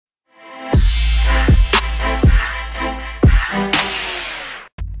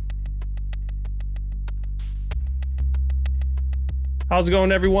How's it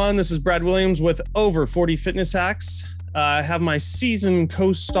going, everyone? This is Brad Williams with Over 40 Fitness Hacks. I have my seasoned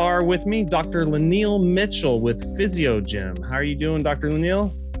co-star with me, Dr. Lanil Mitchell with Physio Gym. How are you doing, Dr.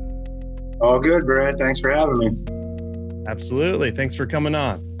 Lanil? All good, Brad. Thanks for having me. Absolutely. Thanks for coming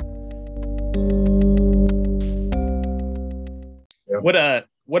on. Yep.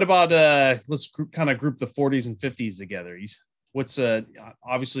 What about let's kind of group the 40s and 50s together. What's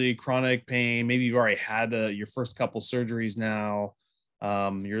obviously chronic pain? Maybe you've already had your first couple surgeries now.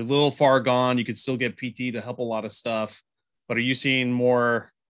 You're a little far gone. You could still get PT to help a lot of stuff, but are you seeing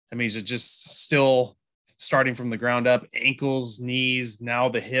more? I mean, is it just still starting from the ground up, ankles, knees? Now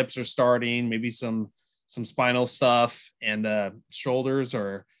the hips are starting, maybe some spinal stuff and shoulders,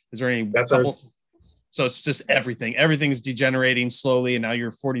 or is there any couple? So it's just everything. Everything's degenerating slowly, and now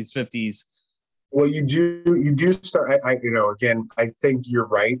you're 40s, 50s. Well, you do start. Again, I think you're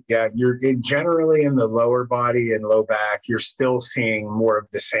right. Yeah, generally in the lower body and low back, you're still seeing more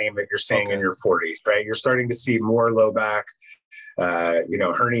of the same that you're seeing in your 40s, right? You're starting to see more low back,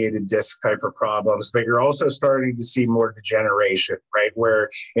 herniated disc type of problems, but you're also starting to see more degeneration, right? Where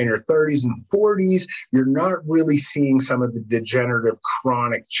in your 30s and 40s, you're not really seeing some of the degenerative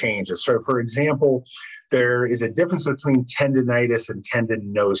chronic changes. So for example, there is a difference between tendinitis and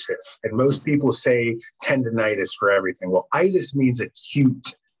tendinosis. And most people say tendinitis for everything. Well, itis means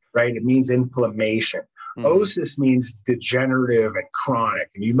acute, right? It means inflammation. Mm-hmm. Osis means degenerative and chronic.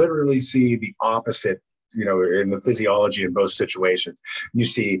 And you literally see the opposite, in the physiology in both situations. You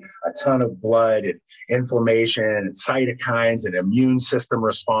see a ton of blood and inflammation and cytokines and immune system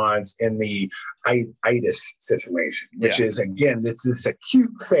response in the itis situation, which is, again, it's this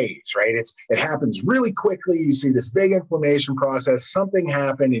acute phase, right? It happens really quickly. You see this big inflammation process, something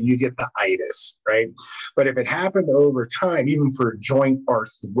happened, and you get the itis, right? But if it happened over time, even for joint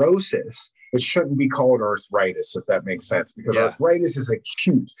arthrosis, it shouldn't be called arthritis, if that makes sense, because arthritis is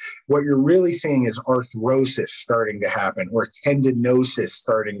acute. What you're really seeing is arthrosis starting to happen, or tendinosis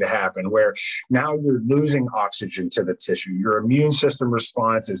starting to happen, where now you're losing oxygen to the tissue. Your immune system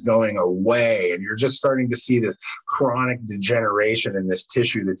response is going away, and you're just starting to see the chronic degeneration in this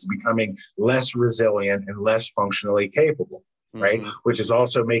tissue that's becoming less resilient and less functionally capable, right? Which is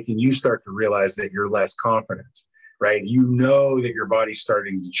also making you start to realize that you're less confident. Right? You know that your body's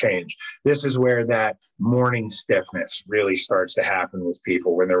starting to change. This is where that morning stiffness really starts to happen with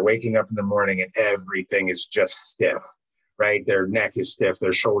people, when they're waking up in the morning and everything is just stiff, right? Their neck is stiff,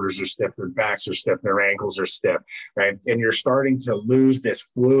 their shoulders are stiff, their backs are stiff, their ankles are stiff, right? And you're starting to lose this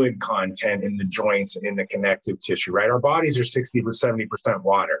fluid content in the joints and in the connective tissue, right? Our bodies are 60 to 70%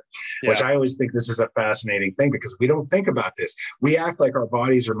 water, which I always think this is a fascinating thing, because we don't think about this. We act like our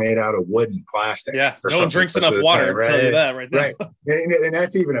bodies are made out of wood and plastic. Yeah, no one drinks enough water, right? I'll tell you that right now. Right. And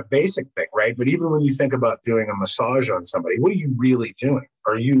that's even a basic thing, right? But even when you think about doing a massage on somebody, what are you really doing?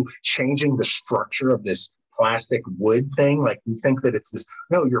 Are you changing the structure of this plastic wood thing? Like, we think that it's this.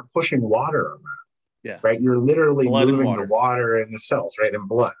 No, you're pushing water around. Yeah. Right. You're literally moving the water in the cells, right? And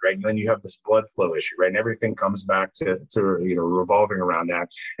blood, right? And then you have this blood flow issue, right? And everything comes back to revolving around that.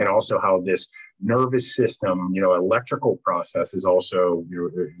 And also how this nervous system, electrical process is also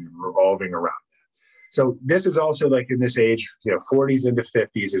revolving around. So this is also, like, in this age, 40s into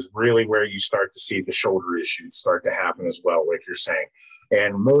 50s is really where you start to see the shoulder issues start to happen as well, like you're saying.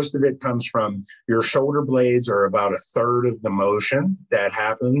 And most of it comes from your shoulder blades are about a third of the motion that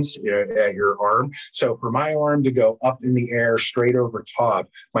happens at your arm. So for my arm to go up in the air straight over top,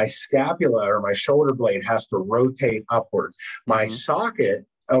 my scapula or my shoulder blade has to rotate upwards. My socket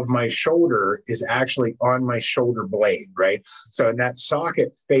of my shoulder is actually on my shoulder blade, right? So and that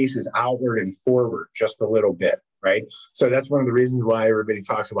socket faces outward and forward just a little bit, right? So that's one of the reasons why everybody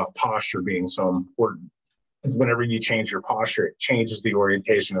talks about posture being so important, is whenever you change your posture, it changes the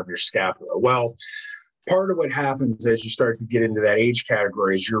orientation of your scapula. Well, part of what happens as you start to get into that age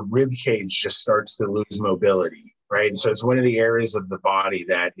category is your rib cage just starts to lose mobility, right? So it's one of the areas of the body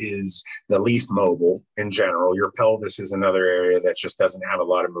that is the least mobile in general. Your pelvis is another area that just doesn't have a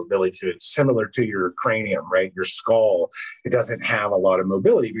lot of mobility to it, similar to your cranium, right? Your skull, it doesn't have a lot of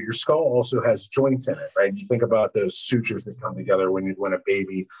mobility, but your skull also has joints in it, right? You think about those sutures that come together when a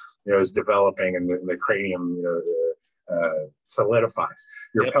baby, is developing, and the cranium, solidifies.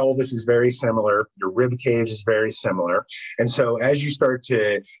 Your pelvis is very similar. Your rib cage is very similar. And so as you start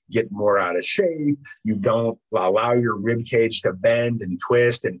to get more out of shape, you don't allow your rib cage to bend and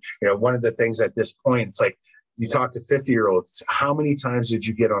twist. And, one of the things at this point, it's like, you talk to 50-year-olds, how many times did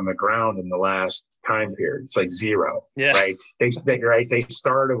you get on the ground in the last time period? It's like zero, right? They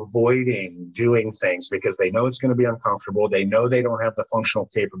start avoiding doing things because they know it's going to be uncomfortable. They know they don't have the functional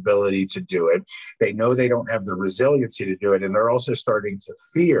capability to do it. They know they don't have the resiliency to do it. And they're also starting to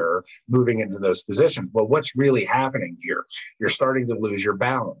fear moving into those positions. Well, what's really happening here? You're starting to lose your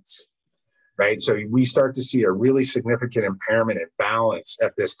balance. Right. So we start to see a really significant impairment in balance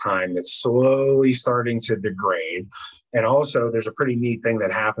at this time that's slowly starting to degrade. And also there's a pretty neat thing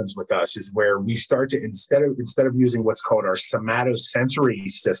that happens with us is where we start to, instead of using what's called our somatosensory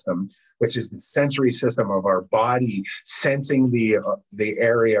system, which is the sensory system of our body sensing the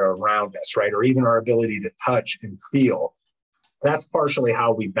area around us, right? Or even our ability to touch and feel. That's partially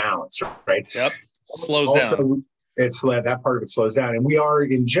how we balance, right? Yep. Slows down. That part of it slows down, and we are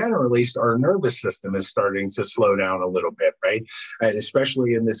in general, at least our nervous system is starting to slow down a little bit, right? And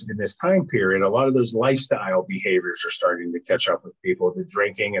especially in this time period, a lot of those lifestyle behaviors are starting to catch up with people: the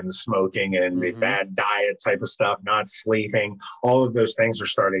drinking and the smoking and the bad diet type of stuff, not sleeping. All of those things are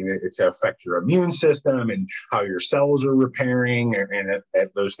starting to affect your immune system and how your cells are repairing, and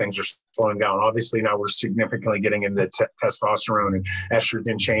those things are slowing down. Obviously, now we're significantly getting into testosterone and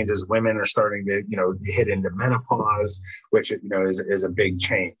estrogen changes. Women are starting to, hit into menopause, which is a big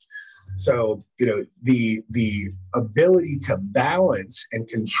change. So the ability to balance and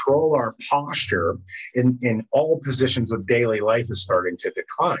control our posture in all positions of daily life is starting to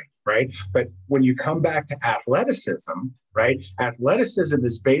decline, right? But when you come back to athleticism, right? Athleticism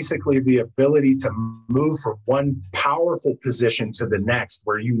is basically the ability to move from one powerful position to the next,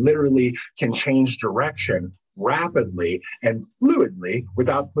 where you literally can change direction rapidly and fluidly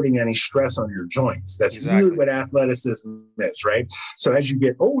without putting any stress on your joints. That's really what athleticism is, right? So as you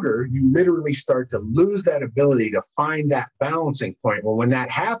get older, you literally start to lose that ability to find that balancing point. Well, when that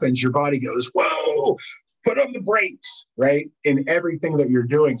happens, your body goes, whoa, put on the brakes, right? In everything that you're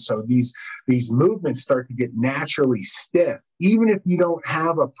doing. So these movements start to get naturally stiff. Even if you don't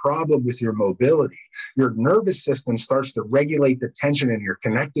have a problem with your mobility, your nervous system starts to regulate the tension in your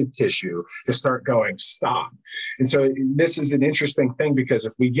connective tissue to start going, stop. And so this is an interesting thing, because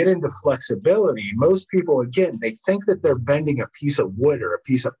if we get into flexibility, most people, again, they think that they're bending a piece of wood or a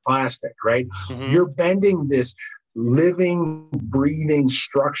piece of plastic, right? You're bending this living, breathing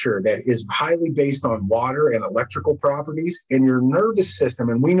structure that is highly based on water and electrical properties in your nervous system.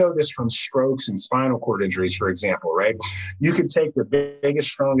 And we know this from strokes and spinal cord injuries, for example, right? You could take the biggest,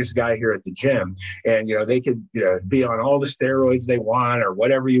 strongest guy here at the gym, and, they could be on all the steroids they want, or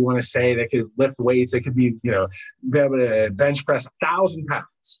whatever you want to say. They could lift weights. They could be, be able to bench press 1,000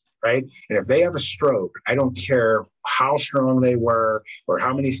 pounds. Right. And if they have a stroke, I don't care how strong they were or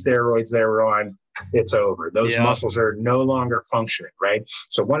how many steroids they were on, it's over. Those muscles are no longer functioning, right?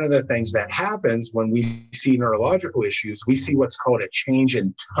 So one of the things that happens when we see neurological issues, we see what's called a change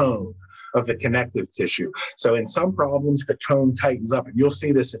in tone of the connective tissue. So in some problems, the tone tightens up, and you'll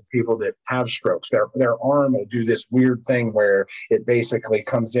see this in people that have strokes. Their arm will do this weird thing where it basically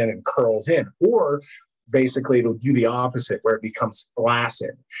comes in and curls in, or basically it'll do the opposite, where it becomes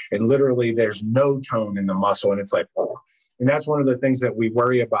flaccid, and literally there's no tone in the muscle, and it's like, oh. And that's one of the things that we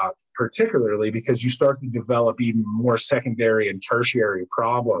worry about, particularly because you start to develop even more secondary and tertiary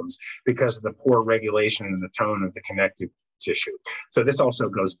problems because of the poor regulation and the tone of the connective tissue. So this also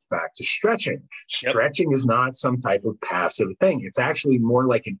goes back to stretching. Stretching is not some type of passive thing. It's actually more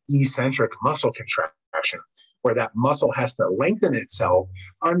like an eccentric muscle contraction, where that muscle has to lengthen itself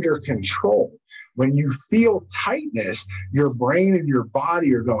under control. When you feel tightness, your brain and your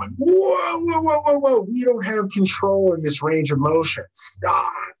body are going, whoa, whoa, whoa, whoa, whoa. We don't have control in this range of motion.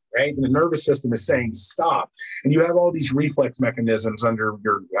 Stop. Right? And the nervous system is saying stop. And you have all these reflex mechanisms under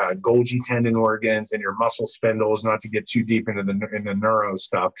your Golgi tendon organs and your muscle spindles, not to get too deep into the neuro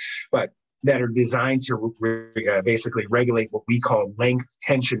stuff, but that are designed to basically regulate what we call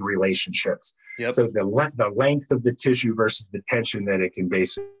length-tension relationships. So the length of the tissue versus the tension that it can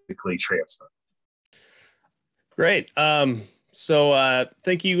basically transfer. Great. So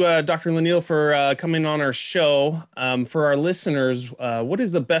thank you, Dr. Laniel, for coming on our show. For our listeners, what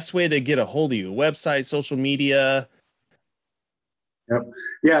is the best way to get a hold of you? Website, social media?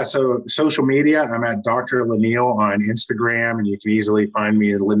 Yeah, so social media, I'm at Dr. Laniel on Instagram, and you can easily find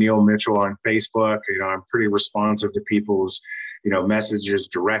me at Laniel Mitchell on Facebook. I'm pretty responsive to people's messages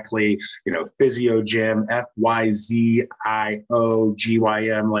directly. Physio Gym, FYZIOGYM,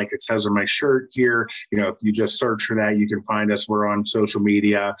 like it says on my shirt here. If you just search for that, you can find us. We're on social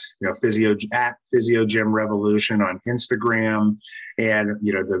media, at Physio Gym Revolution on Instagram. And,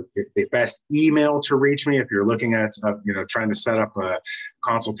 the best email to reach me, if you're looking at, trying to set up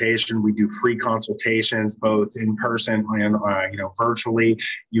consultation. We do free consultations, both in person and, virtually.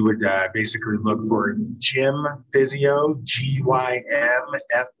 You would basically look for Gym Physio, GYMFYZIO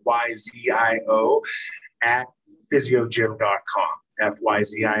at physiogym.com,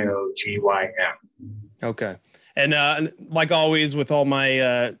 FYZIOGYM. Okay. And like always with all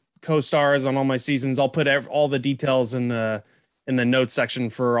my co-stars on all my seasons, I'll put all the details in the notes section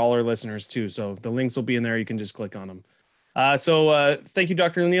for all our listeners too. So the links will be in there. You can just click on them. So thank you,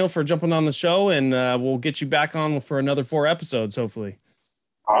 Dr. O'Neill, for jumping on the show, and we'll get you back on for another 4 episodes, hopefully.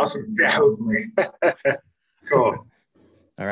 Awesome. Yeah, hopefully. Cool.